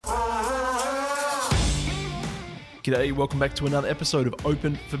G'day, welcome back to another episode of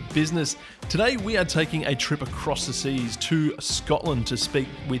Open for Business. Today we are taking a trip across the seas to Scotland to speak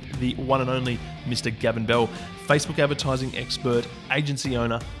with the one and only Mr. Gavin Bell, Facebook advertising expert, agency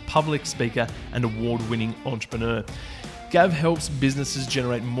owner, public speaker, and award-winning entrepreneur. Gav helps businesses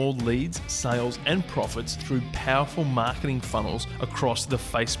generate more leads, sales, and profits through powerful marketing funnels across the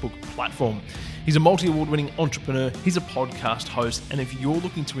Facebook platform. He's a multi-award winning entrepreneur, he's a podcast host, and if you're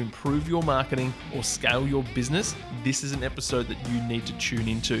looking to improve your marketing or scale your business, this is an episode that you need to tune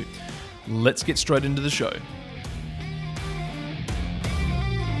into. Let's get straight into the show.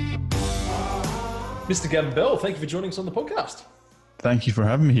 Mr. Gavin Bell, thank you for joining us on the podcast. Thank you for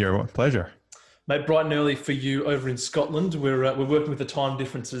having me here. What a pleasure. Mate, bright and early for you over in Scotland. We're working with the time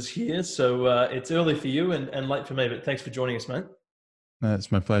differences here, so it's early for you and late for me, but thanks for joining us, mate.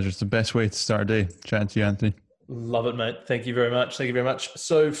 It's my pleasure. It's the best way to start a day, chatting to you, Anthony. Love it, mate. Thank you very much. Thank you very much.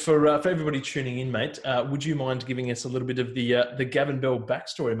 So for everybody tuning in, mate, would you mind giving us a little bit of the Gavin Bell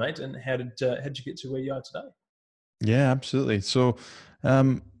backstory, mate, and how did you get to where you are today? Yeah, absolutely. So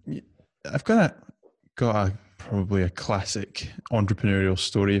I've got probably a classic entrepreneurial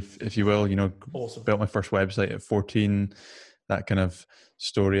story, if you will. Awesome. Built my first website at 14, that kind of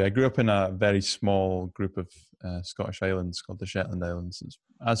story. I grew up in a very small group of Scottish islands called the Shetland Islands. It's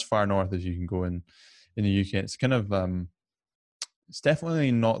as far north as you can go in the UK. It's kind of it's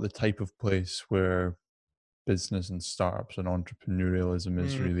definitely not the type of place where business and startups and entrepreneurialism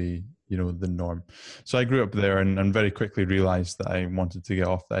is really the norm. So I grew up there and very quickly realized that I wanted to get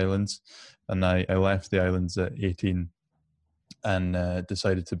off the islands, and I left the islands at 18 and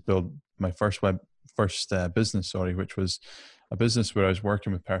decided to build my first business, which was a business where I was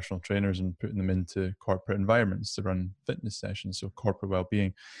working with personal trainers and putting them into corporate environments to run fitness sessions, so corporate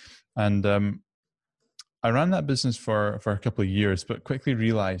well-being. And I ran that business for a couple of years, but quickly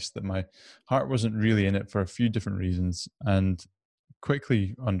realized that my heart wasn't really in it for a few different reasons, and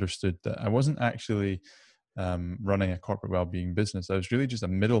quickly understood that I wasn't actually running a corporate well-being business. I was really just a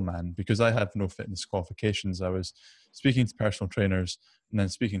middleman because I had no fitness qualifications. I was speaking to personal trainers and then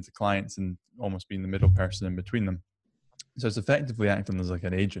speaking to clients and almost being the middle person in between them. So it's effectively acting as like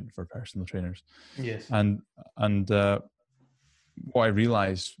an agent for personal trainers. Yes. And what I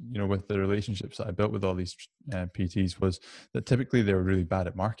realized, with the relationships that I built with all these PTs was that typically they were really bad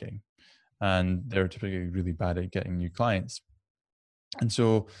at marketing, and they were typically really bad at getting new clients. And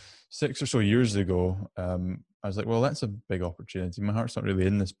so 6 or so years ago, I was like, well, that's a big opportunity. My heart's not really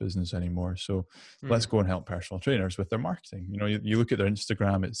in this business anymore. So let's go and help personal trainers with their marketing. You look at their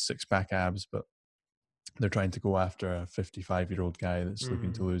Instagram, it's 6-pack abs, but they're trying to go after a 55-year-old guy that's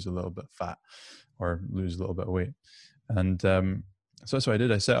looking to lose a little bit of fat or lose a little bit of weight. And so that's what I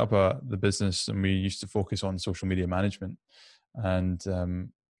did. I set up the business, and we used to focus on social media management. And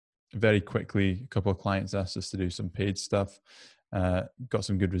very quickly, a couple of clients asked us to do some paid stuff. Got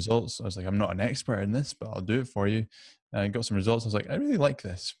some good results. I was like, I'm not an expert in this, but I'll do it for you. Got some results. I was like, I really like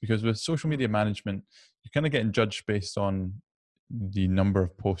this, because with social media management, you're kind of getting judged based on the number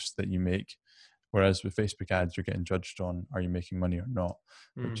of posts that you make. Whereas with Facebook ads, you're getting judged on, are you making money or not,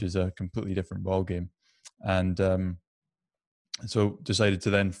 which is a completely different ballgame. And so decided to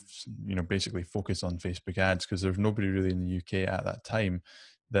then, basically focus on Facebook ads, because there was nobody really in the UK at that time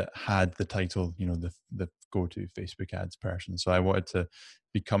that had the title, the go-to Facebook ads person. So I wanted to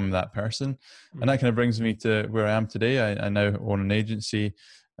become that person. And that kind of brings me to where I am today. I now own an agency.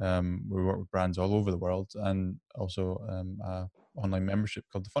 We work with brands all over the world, and also an online membership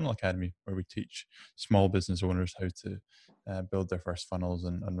called the Funnel Academy, where we teach small business owners how to build their first funnels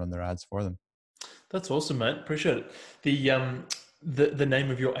and run their ads for them. That's awesome, mate. Appreciate it. The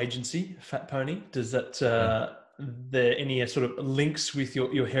name of your agency, Fat Pony, does that there any sort of links with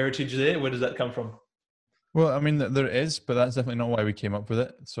your heritage there? Where does that come from? Well, I mean, there is, but that's definitely not why we came up with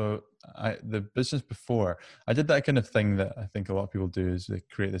it. So the business before, I did that kind of thing that I think a lot of people do, is they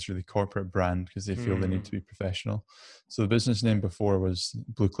create this really corporate brand because they feel they need to be professional. So the business name before was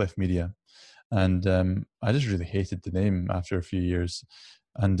Blue Cliff Media. And I just really hated the name after a few years,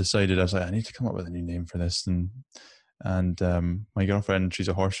 and decided, I was like, I need to come up with a new name for this. And my girlfriend, she's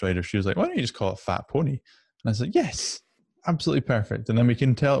a horse rider. She was like, why don't you just call it Fat Pony? And I was like, yes, absolutely perfect. And then we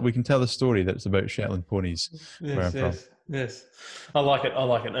can tell the story that's about Shetland ponies. Yes. I like it.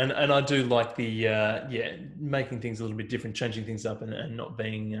 And I do like the, making things a little bit different, changing things up and not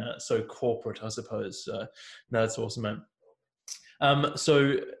being so corporate, I suppose. No, that's awesome, mate.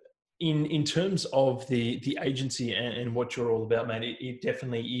 So in terms of the agency and what you're all about, mate, it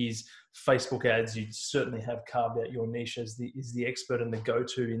definitely is Facebook ads. You certainly have carved out your niche as the expert and the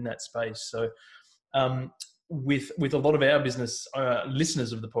go-to in that space. So with a lot of our business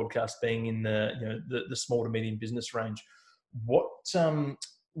listeners of the podcast being in the small to medium business range, what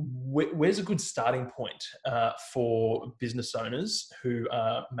where's a good starting point for business owners who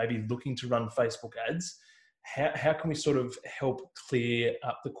are maybe looking to run Facebook ads? How can we sort of help clear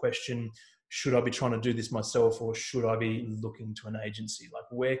up the question, should I be trying to do this myself or should I be looking to an agency? Like,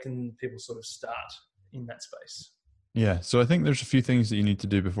 where can people sort of start in that space? Yeah. So I think there's a few things that you need to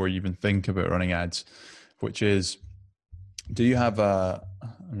do before you even think about running ads, which is, do you have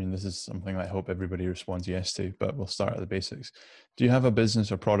this is something that I hope everybody responds yes to, but we'll start at the basics. Do you have a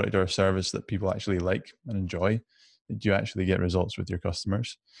business or product or a service that people actually like and enjoy? Do you actually get results with your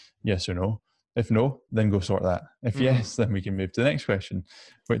customers? Yes or no? If no, then go sort that. If yes, then we can move to the next question,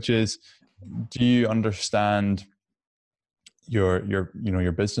 which is, do you understand your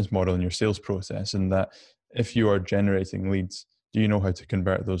business model and your sales process, and that if you are generating leads, do you know how to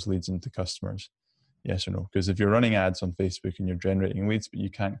convert those leads into customers? Yes or no? Because if you're running ads on Facebook and you're generating leads but you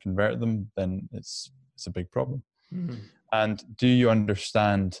can't convert them, then it's a big problem. And do you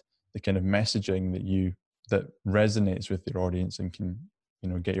understand the kind of messaging that resonates with your audience and can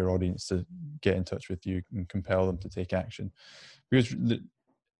get your audience to get in touch with you and compel them to take action? Because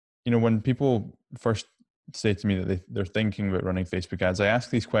when people first say to me that they're thinking about running Facebook ads, I ask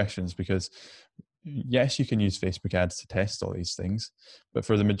these questions because yes, you can use Facebook ads to test all these things, but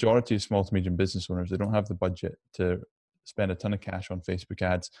for the majority of small to medium business owners, they don't have the budget to spend a ton of cash on Facebook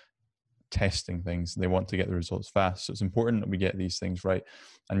ads testing things. They want to get the results fast. So it's important that we get these things right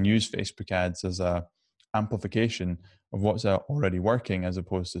and use Facebook ads as a amplification of what's already working, as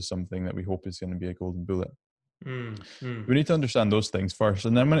opposed to something that we hope is going to be a golden bullet. We need to understand those things first.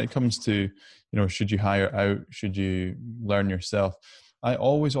 And then when it comes to, should you hire out? Should you learn yourself? I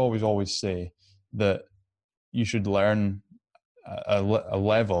always say that you should learn a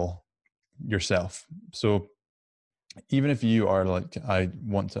level yourself. So even if you are like, I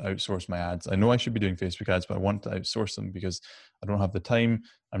want to outsource my ads, I know I should be doing Facebook ads, but I want to outsource them because I don't have the time,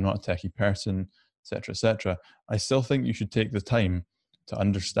 I'm not a techie person, etc. I still think you should take the time to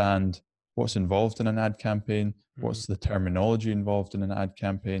understand what's involved in an ad campaign, what's the terminology involved in an ad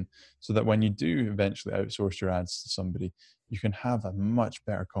campaign, so that when you do eventually outsource your ads to somebody, you can have a much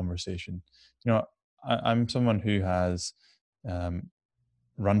better conversation. I'm someone who has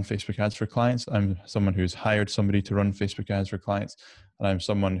run Facebook ads for clients. I'm someone who's hired somebody to run Facebook ads for clients. And I'm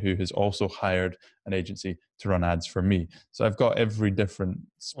someone who has also hired an agency to run ads for me. So I've got every different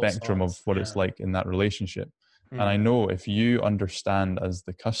spectrum of what it's like in that relationship. And I know if you understand as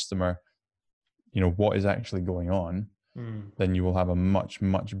the customer, what is actually going on, then you will have a much,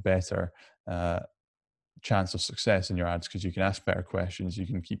 much better chance of success in your ads, because you can ask better questions. You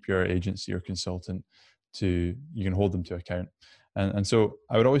can keep your agency or consultant you can hold them to account. And so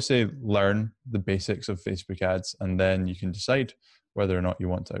I would always say, learn the basics of Facebook ads, and then you can decide whether or not you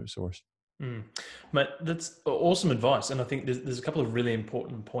want to outsource. Mate, that's awesome advice. And I think there's a couple of really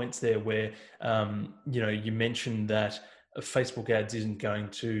important points there where, you mentioned that Facebook ads isn't going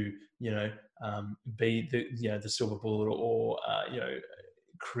to, be the silver bullet or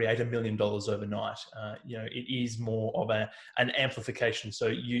create $1 million overnight. It is more of an amplification. So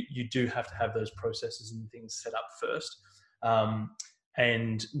you do have to have those processes and things set up first.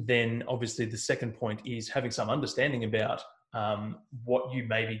 And then obviously the second point is having some understanding about what you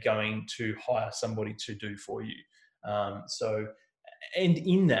may be going to hire somebody to do for you. And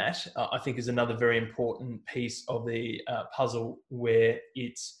in that, I think is another very important piece of the puzzle, where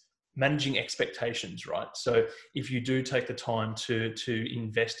it's managing expectations, right? So if you do take the time to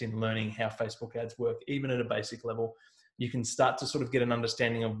invest in learning how Facebook ads work, even at a basic level, you can start to sort of get an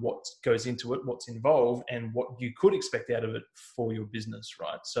understanding of what goes into it, what's involved, and what you could expect out of it for your business,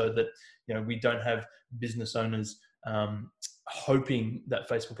 right? So that, we don't have business owners hoping that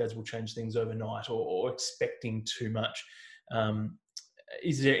Facebook ads will change things overnight, or expecting too much.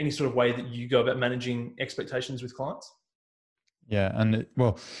 Is there any sort of way that you go about managing expectations with clients? Yeah, and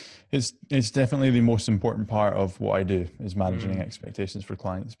it's definitely the most important part of what I do, is managing expectations for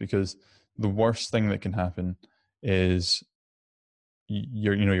clients, because the worst thing that can happen is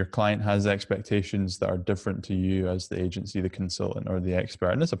your client has expectations that are different to you as the agency, the consultant, or the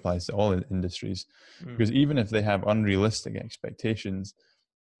expert. And this applies to all industries, because even if they have unrealistic expectations,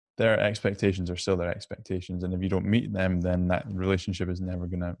 their expectations are still their expectations. And if you don't meet them, then that relationship is never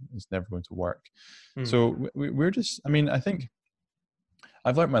going to work. So we're just, I think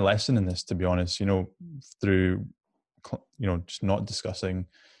I've learned my lesson in this, to be honest, through, just not discussing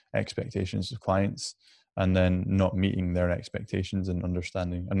expectations of clients, and then not meeting their expectations and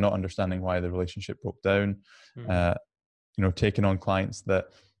not understanding why the relationship broke down. Taking on clients that,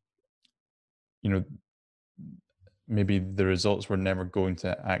 maybe the results were never going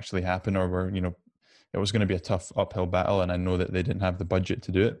to actually happen, or were, it was going to be a tough uphill battle, and I know that they didn't have the budget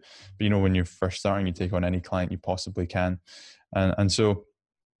to do it. But when you're first starting, you take on any client you possibly can. And so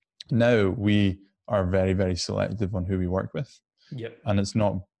now we are very, very selective on who we work with. Yep. And it's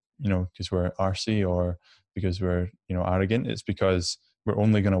not, because we're arsey or because we're, arrogant. It's because we're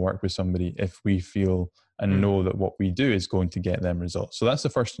only going to work with somebody if we feel and know that what we do is going to get them results. So that's the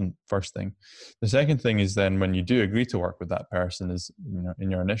first thing. The second thing is then when you do agree to work with that person is, in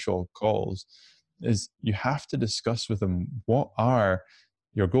your initial calls, is you have to discuss with them what are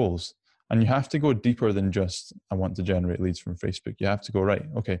your goals. And you have to go deeper than just, I want to generate leads from Facebook. You have to go, right,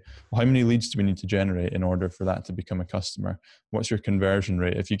 okay, well, how many leads do we need to generate in order for that to become a customer? What's your conversion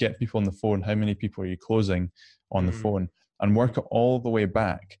rate? If you get people on the phone, how many people are you closing on the phone? And work it all the way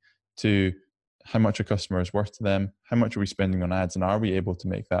back to how much a customer is worth to them, how much are we spending on ads, and are we able to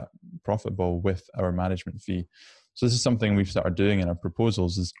make that profitable with our management fee? So this is something we've started doing in our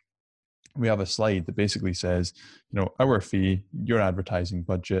proposals. Is we have a slide that basically says, our fee, your advertising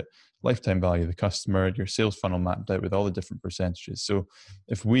budget, lifetime value of the customer, your sales funnel mapped out with all the different percentages. So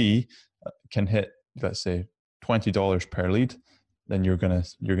if we can hit, let's say, $20 per lead, then you're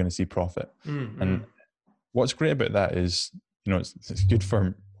gonna see profit. And what's great about that is, it's good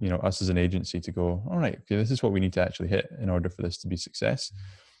for us as an agency to go, all right, okay, this is what we need to actually hit in order for this to be success.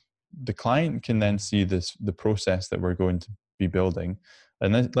 The client can then see the process that we're going to be building.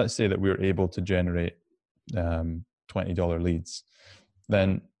 And then let's say that we're able to generate $20 leads.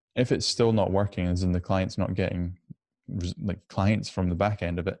 Then if it's still not working, as in the client's not getting clients from the back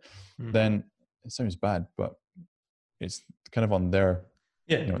end of it, then it sounds bad, but it's kind of on their,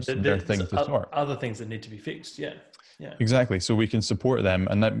 it's their thing to sort. Other things that need to be fixed. Yeah. Exactly. So we can support them,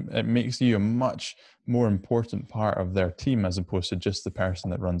 and that it makes you a much more important part of their team as opposed to just the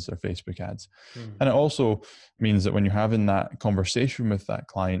person that runs their Facebook ads. And it also means that when you're having that conversation with that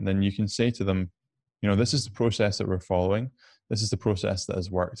client, then you can say to them, this is the process that we're following. This is the process that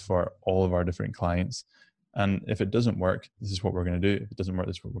has worked for all of our different clients. And if it doesn't work, this is what we're going to do. If it doesn't work,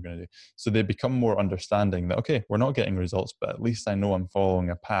 this is what we're going to do. So they become more understanding that, okay, we're not getting results, but at least I know I'm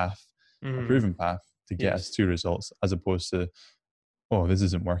following a path, a proven path to get us to results, as opposed to, oh, this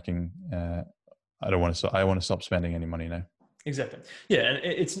isn't working. I want to stop spending any money now. Exactly. Yeah, and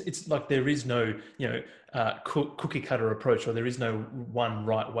it's like there is no cookie cutter approach, or there is no one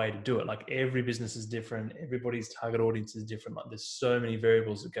right way to do it. Like every business is different, everybody's target audience is different. Like there's so many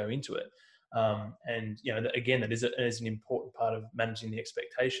variables that go into it. And again, that is an important part of managing the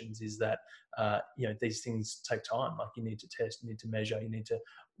expectations. Is that these things take time. Like you need to test, you need to measure, you need to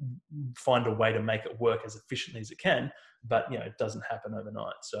find a way to make it work as efficiently as it can. But it doesn't happen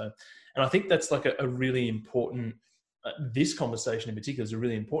overnight. So, and I think that's like a really important. This conversation in particular is a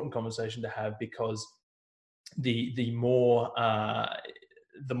really important conversation to have, because the more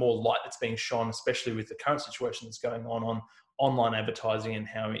light that's being shone, especially with the current situation that's going on online advertising and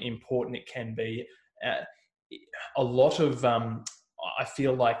how important it can be. A lot of, I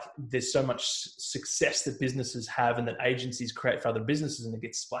feel like there's so much success that businesses have and that agencies create for other businesses, and it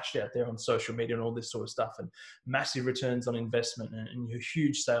gets splashed out there on social media and all this sort of stuff, and massive returns on investment and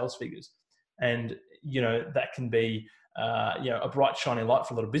huge sales figures. And, that can be, a bright, shiny light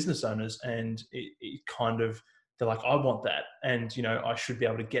for a lot of business owners. And it kind of, they're like, I want that. And, I should be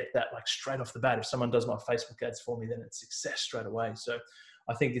able to get that like straight off the bat. If someone does my Facebook ads for me, then it's success straight away. So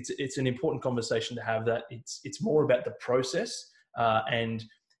I think it's an important conversation to have, that it's more about the process and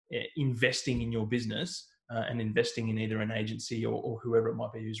investing in your business and investing in either an agency or whoever it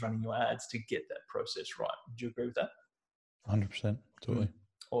might be who's running your ads to get that process right. Do you agree with that? 100%. Totally.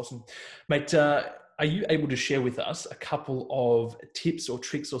 Awesome. Mate, are you able to share with us a couple of tips or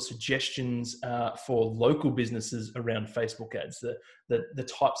tricks or suggestions for local businesses around Facebook ads, the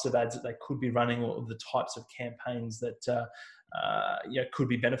types of ads that they could be running, or the types of campaigns that could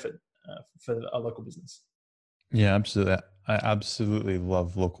be benefit for a local business? Yeah, absolutely. I absolutely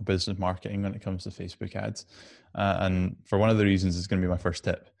love local business marketing when it comes to Facebook ads. And for one of the reasons, it's going to be my first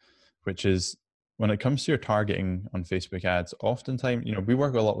tip, which is when it comes to your targeting on Facebook ads, oftentimes, we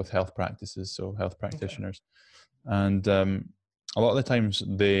work a lot with health practices, so health practitioners. Okay. And a lot of the times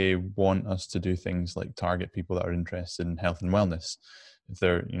they want us to do things like target people that are interested in health and wellness. If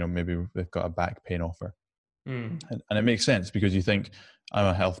they're, maybe they've got a back pain offer. And it makes sense, because you think, I'm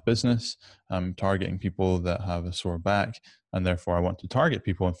a health business, I'm targeting people that have a sore back, and therefore I want to target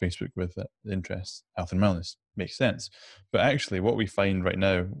people on Facebook with interests, health and wellness. Makes sense. But actually what we find right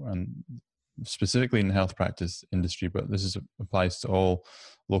now, and specifically in the health practice industry, but this applies to all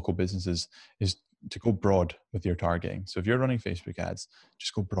local businesses, is to go broad with your targeting. So if you're running Facebook ads,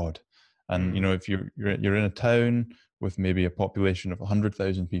 just go broad. And if you're in a town with maybe a population of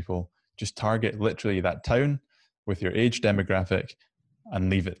 100,000 people, just target literally that town with your age demographic and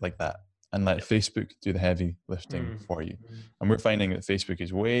leave it like that, and let Facebook do the heavy lifting for you. And we're finding that Facebook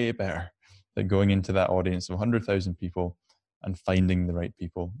is way better than going into that audience of 100,000 people and finding the right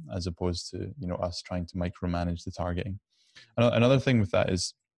people, as opposed to us trying to micromanage the targeting. Another thing with that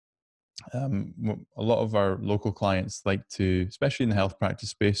is a lot of our local clients like to, especially in the health practice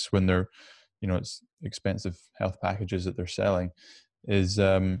space, when they're it's expensive health packages that they're selling, is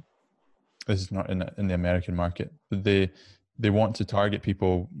this is not in the American market, but they want to target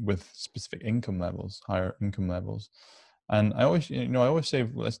people with specific income levels, higher income levels. And I always say,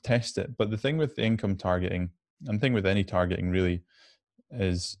 let's test it. But the thing with the income targeting, and the thing with any targeting really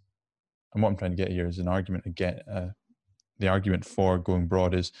is, and what I'm trying to get here is an argument to get the argument for going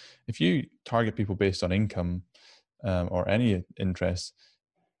broad is, if you target people based on income or any interest,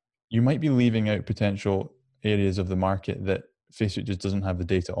 you might be leaving out potential areas of the market that Facebook just doesn't have the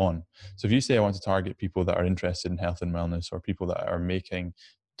data on. So if you say, I want to target people that are interested in health and wellness, or people that are making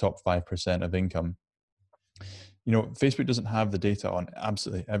top 5% of income, Facebook doesn't have the data on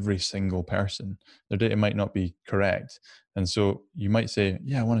absolutely every single person. Their data might not be correct. And so you might say,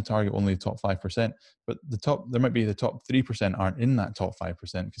 yeah, I want to target only the top 5%, but there might be the top 3% aren't in that top 5%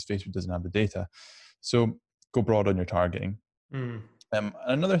 because Facebook doesn't have the data. So go broad on your targeting.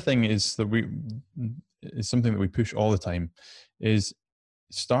 Another thing is is something that we push all the time, is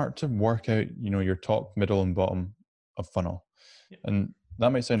start to work out, your top, middle, and bottom of funnel. Yeah. And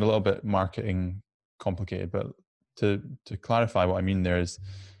that might sound a little bit marketing complicated, but to clarify what I mean there is,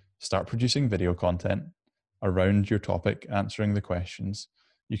 start producing video content around your topic, answering the questions.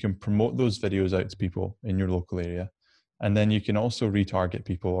 You can promote those videos out to people in your local area. And then you can also retarget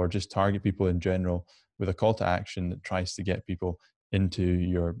people, or just target people in general with a call to action that tries to get people into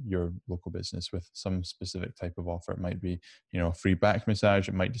your local business with some specific type of offer. It might be, a free back massage.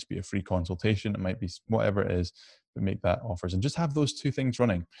 It might just be a free consultation. It might be whatever it is, but make that offers, and just have those two things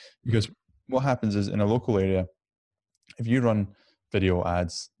running. Because what happens is, in a local area, if you run video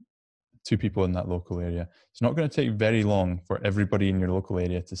ads to people in that local area, it's not going to take very long for everybody in your local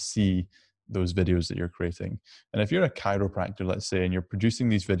area to see those videos that you're creating. And if you're a chiropractor, let's say, and you're producing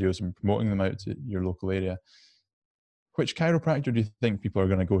these videos and promoting them out to your local area, which chiropractor do you think people are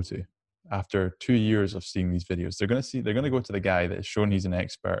going to go to after 2 years of seeing these videos? They're going to go to the guy that has shown he's an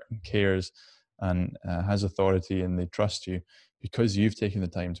expert and cares and has authority, and they trust you because you've taken the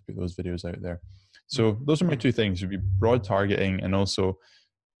time to put those videos out there. So those are my two things: would be broad targeting, and also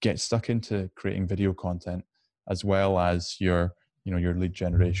get stuck into creating video content, as well as your lead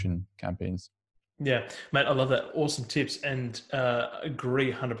generation campaigns. Yeah, mate, I love that. Awesome tips, and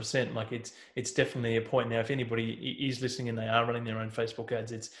agree 100%. Like it's definitely a point now. If anybody is listening and they are running their own Facebook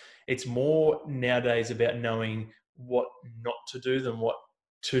ads, it's more nowadays about knowing what not to do than what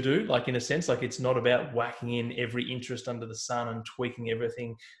to do. Like, in a sense, like, it's not about whacking in every interest under the sun and tweaking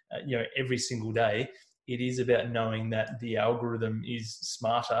everything, every single day. It is about knowing that the algorithm is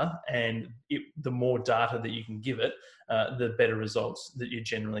smarter, and the more data that you can give it, the better results that you're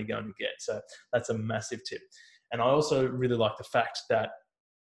generally going to get. So that's a massive tip. And I also really like the fact that,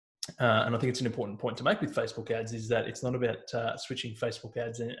 and I think it's an important point to make with Facebook ads, is that it's not about switching Facebook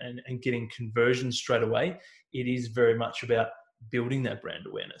ads and getting conversions straight away. It is very much about building that brand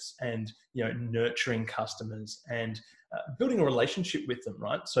awareness and nurturing customers and building a relationship with them,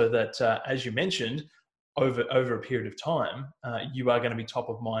 right? So that, as you mentioned, over a period of time, you are going to be top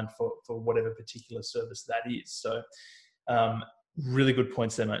of mind for whatever particular service that is. So really good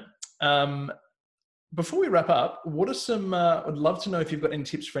points there, mate. Before we wrap up, what are some, I'd love to know if you've got any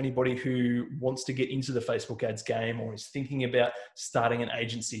tips for anybody who wants to get into the Facebook ads game or is thinking about starting an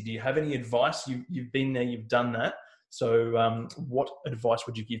agency. Do you have any advice? You've been there, you've done that. So what advice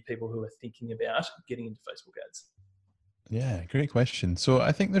would you give people who are thinking about getting into Facebook ads? Yeah, great question. So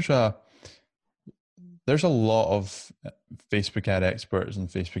I think there's a lot of Facebook ad experts and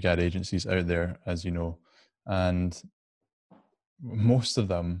Facebook ad agencies out there, as you know, and most of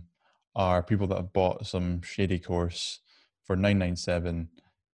them are people that have bought some shady course for $997,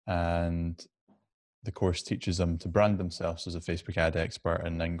 and the course teaches them to brand themselves as a Facebook ad expert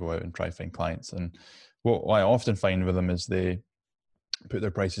and then go out and try to find clients. And what I often find with them is they put their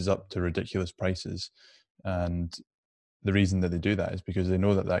prices up to ridiculous prices, and the reason that they do that is because they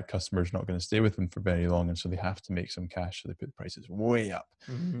know that customer is not going to stay with them for very long, and so they have to make some cash, so they put the prices way up.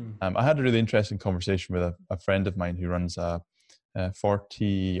 I had a really interesting conversation with a friend of mine who runs a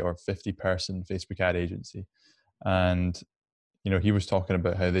 40 or 50 person Facebook ad agency, and he was talking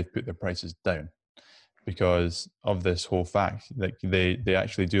about how they've put their prices down, because of this whole fact. Like they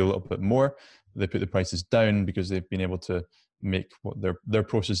actually do a little bit more. They put the prices down because they've been able to make what their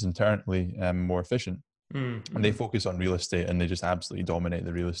process internally more efficient. And they focus on real estate, and they just absolutely dominate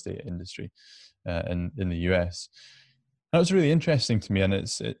the real estate industry in the US. That was really interesting to me, and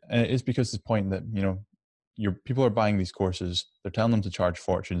it is because of the point that, you know, your people are buying these courses, they're telling them to charge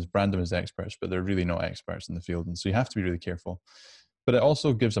fortunes, brand them as experts, but they're really not experts in the field, and so you have to be really careful. But it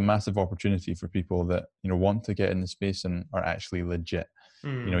also gives a massive opportunity for people that, you know, want to get in the space and are actually legit.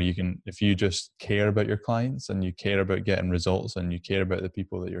 You know, you can, if you just care about your clients and you care about getting results and you care about the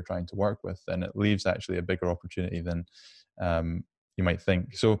people that you're trying to work with, then it leaves actually a bigger opportunity than you might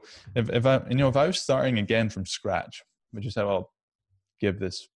think. So if I, you know, if I was starting again from scratch, which is how I'll give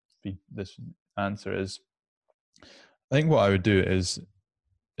this answer, is I think what I would do is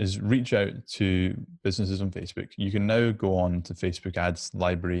reach out to businesses on Facebook. You can now go on to Facebook ads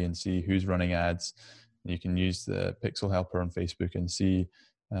library and see who's running ads. You can use the pixel helper on Facebook and see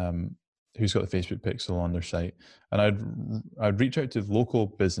who's got the Facebook pixel on their site. And I'd reach out to local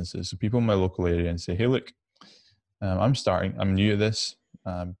businesses, so people in my local area, and say, hey, look, I'm new at this.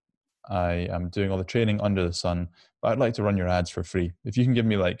 I am doing all the training under the sun, but I'd like to run your ads for free. If you can give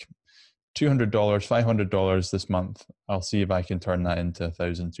me like $200, $500 this month, I'll see if I can turn that into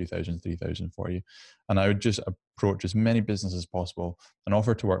 1,000, 2,000, 3,000 for you. And I would just approach as many businesses as possible and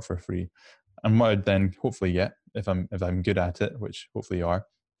offer to work for free. And what I'd then hopefully get, if I'm good at it, which hopefully you are,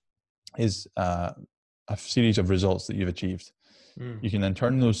 is a series of results that you've achieved. You can then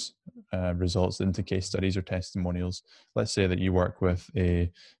turn those results into case studies or testimonials. Let's say that you work with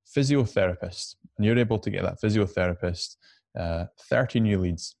a physiotherapist and you're able to get that physiotherapist 30 new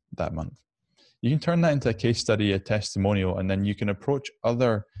leads that month. You can turn that into a case study, a testimonial, and then you can approach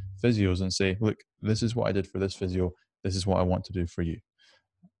other physios and say, look, this is what I did for this physio. This is what I want to do for you.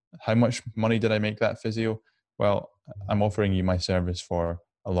 How much money did I make that physio? Well, I'm offering you my service for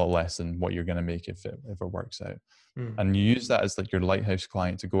a lot less than what you're going to make if it works out. And you use that as like your lighthouse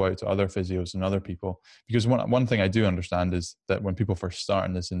client to go out to other physios and other people. Because one thing I do understand is that when people first start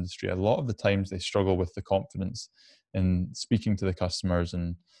in this industry, a lot of the times they struggle with the confidence in speaking to the customers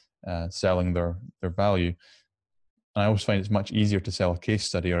and selling their value. And I always find it's much easier to sell a case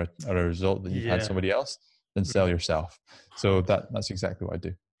study or a result that you've had somebody else than sell yourself. So that's exactly what I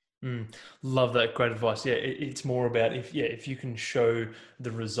do. Love that. Great advice. Yeah, it's more about if you can show the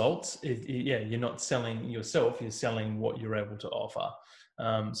results, you're not selling yourself, you're selling what you're able to offer.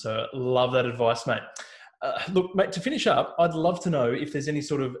 So love that advice, mate. Look, mate, to finish up, I'd love to know if there's any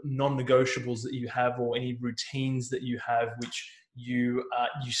sort of non-negotiables that you have or any routines that you have which you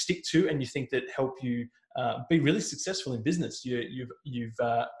stick to and you think that help you be really successful in business. You've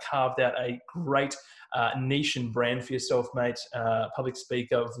carved out a great niche and brand for yourself, mate. Public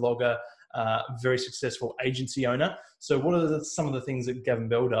speaker, vlogger, very successful agency owner. So what are some of the things that Gavin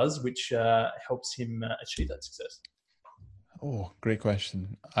Bell does which helps him achieve that success? Oh, great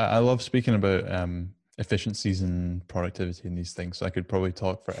question. I love speaking about efficiencies and productivity and these things. So I could probably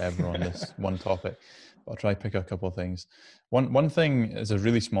talk forever on this one topic, but I'll try to pick a couple of things. One thing is a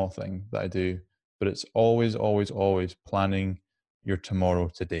really small thing that I do, but it's always, always, always planning your tomorrow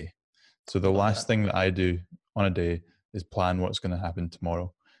today. So the last thing that I do on a day is plan what's going to happen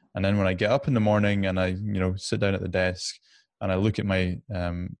tomorrow. And then when I get up in the morning and I, sit down at the desk and I look at my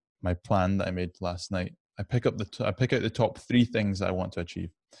my plan that I made last night, I pick out the top 3 things that I want to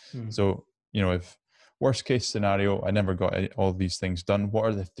achieve. So, if worst case scenario, I never got all these things done, what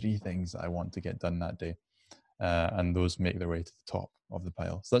are the 3 things that I want to get done that day? And those make their way to the top of the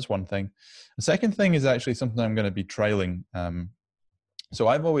pile. So that's one thing. The second thing is actually something I'm going to be trialing. So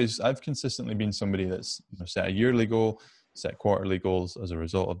I've consistently been somebody that's set a yearly goal, set quarterly goals as a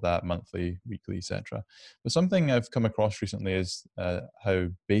result of that, monthly, weekly, etc. But something I've come across recently is how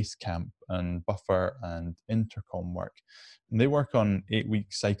Basecamp and Buffer and Intercom work. And they work on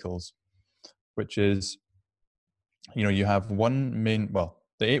 8-week cycles, which is, you have the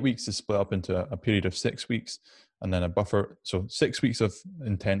 8 weeks is split up into a period of 6 weeks and then a buffer. So 6 weeks of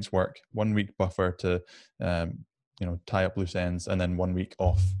intense work, 1 week buffer to, tie up loose ends, and then 1 week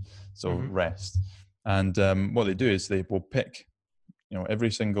off. So rest. And what they do is they will pick, every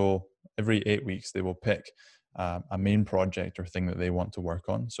 8 weeks, they will pick a main project or thing that they want to work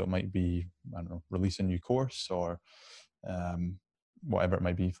on. So it might be, release a new course or whatever it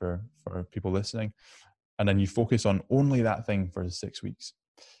might be for people listening. And then you focus on only that thing for 6 weeks.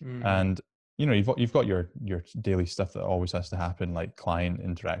 And, you've got your daily stuff that always has to happen, like client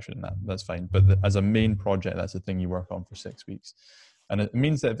interaction, that's fine. But as a main project, that's the thing you work on for 6 weeks. And it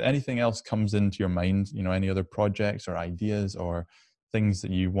means that if anything else comes into your mind, any other projects or ideas or things that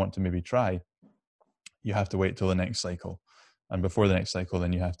you want to maybe try, you have to wait till the next cycle. And before the next cycle,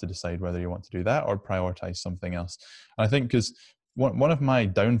 then you have to decide whether you want to do that or prioritize something else. And I think because one of my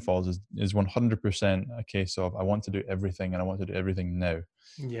downfalls is 100% a case of I want to do everything and I want to do everything now.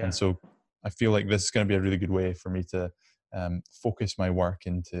 Yeah. And so I feel like this is going to be a really good way for me to focus my work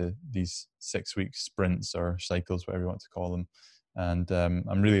into these 6-week sprints or cycles, whatever you want to call them. And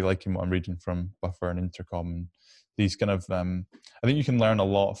I'm really liking what I'm reading from Buffer and Intercom. These kind of, I think you can learn a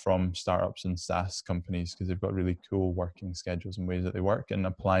lot from startups and SaaS companies because they've got really cool working schedules and ways that they work, and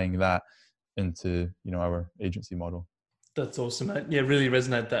applying that into, our agency model. That's awesome, mate. Yeah, really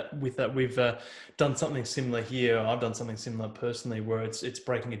resonate with that. We've done something similar here. I've done something similar personally, where it's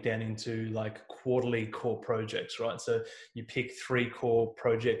breaking it down into like quarterly core projects, right? So you pick 3 core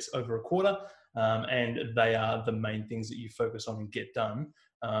projects over a quarter, and they are the main things that you focus on and get done.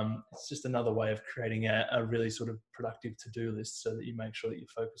 It's just another way of creating a really sort of productive to-do list, so that you make sure that you're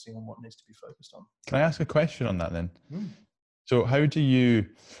focusing on what needs to be focused on. Can I ask a question on that then? So how do you,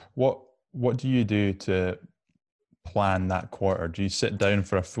 what do you do to plan that quarter? Do you sit down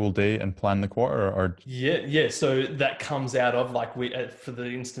for a full day and plan the quarter, or? Yeah. So that comes out of, like, for the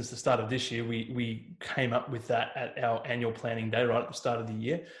instance, the start of this year, we came up with that at our annual planning day, right at the start of the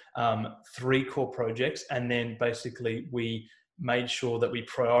year, 3 core projects. And then basically we made sure that we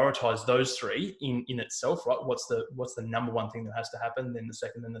prioritize those 3 in itself, right? What's the number one thing that has to happen, then the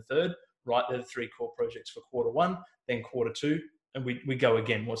second, then the third, right? They're the 3 core projects for quarter 1, then quarter 2. And we go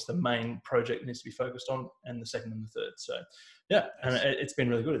again, what's the main project that needs to be focused on, and the second and the third. So yeah, and it's been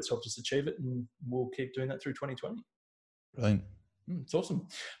really good. It's helped us achieve it, and we'll keep doing that through 2020. Brilliant. It's awesome.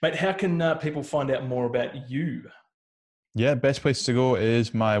 Mate, how can people find out more about you? Yeah, best place to go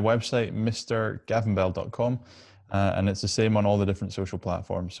is my website, mrgavinbell.com. And it's the same on all the different social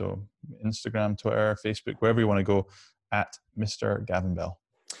platforms. So Instagram, Twitter, Facebook, wherever you want to go, at Mr. Gavin Bell.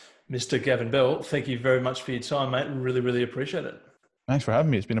 Mr. Gavin Bell, thank you very much for your time, mate. Really, really appreciate it. Thanks for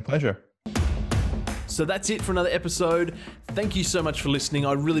having me. It's been a pleasure. So that's it for another episode. Thank you so much for listening.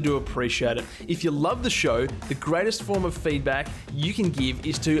 I really do appreciate it. If you love the show, the greatest form of feedback you can give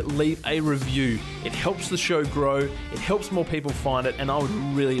is to leave a review. It helps the show grow. It helps more people find it, and I would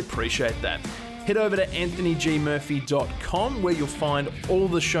really appreciate that. Head over to anthonygmurphy.com, where you'll find all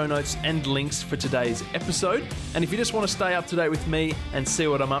the show notes and links for today's episode. And if you just want to stay up to date with me and see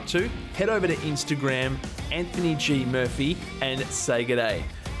what I'm up to, head over to Instagram, Anthony G. Murphy, and say g'day.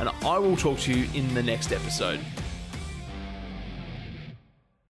 And I will talk to you in the next episode.